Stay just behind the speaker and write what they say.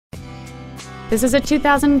This is a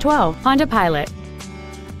 2012 Honda Pilot.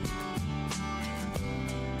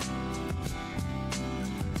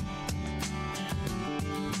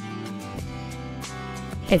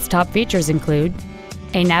 Its top features include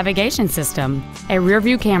a navigation system, a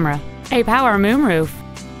rear-view camera, a power moonroof,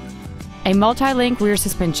 a multi-link rear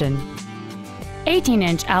suspension,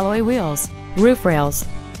 18-inch alloy wheels, roof rails,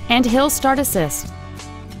 and hill start assist.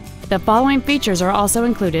 The following features are also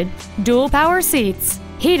included: dual power seats,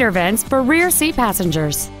 heater vents for rear seat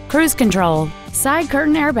passengers, cruise control, side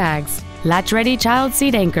curtain airbags, latch-ready child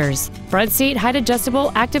seat anchors, front seat height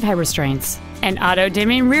adjustable active head restraints, an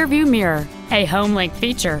auto-dimming rear-view mirror, a home link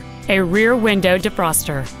feature, a rear window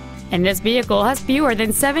defroster. And this vehicle has fewer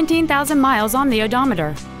than 17,000 miles on the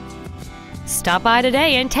odometer. Stop by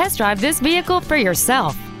today and test drive this vehicle for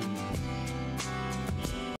yourself.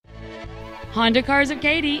 Honda Cars of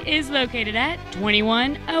Katy is located at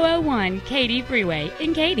 21001 Katy Freeway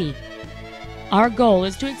in Katy. Our goal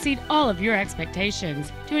is to exceed all of your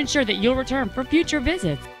expectations to ensure that you'll return for future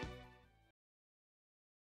visits.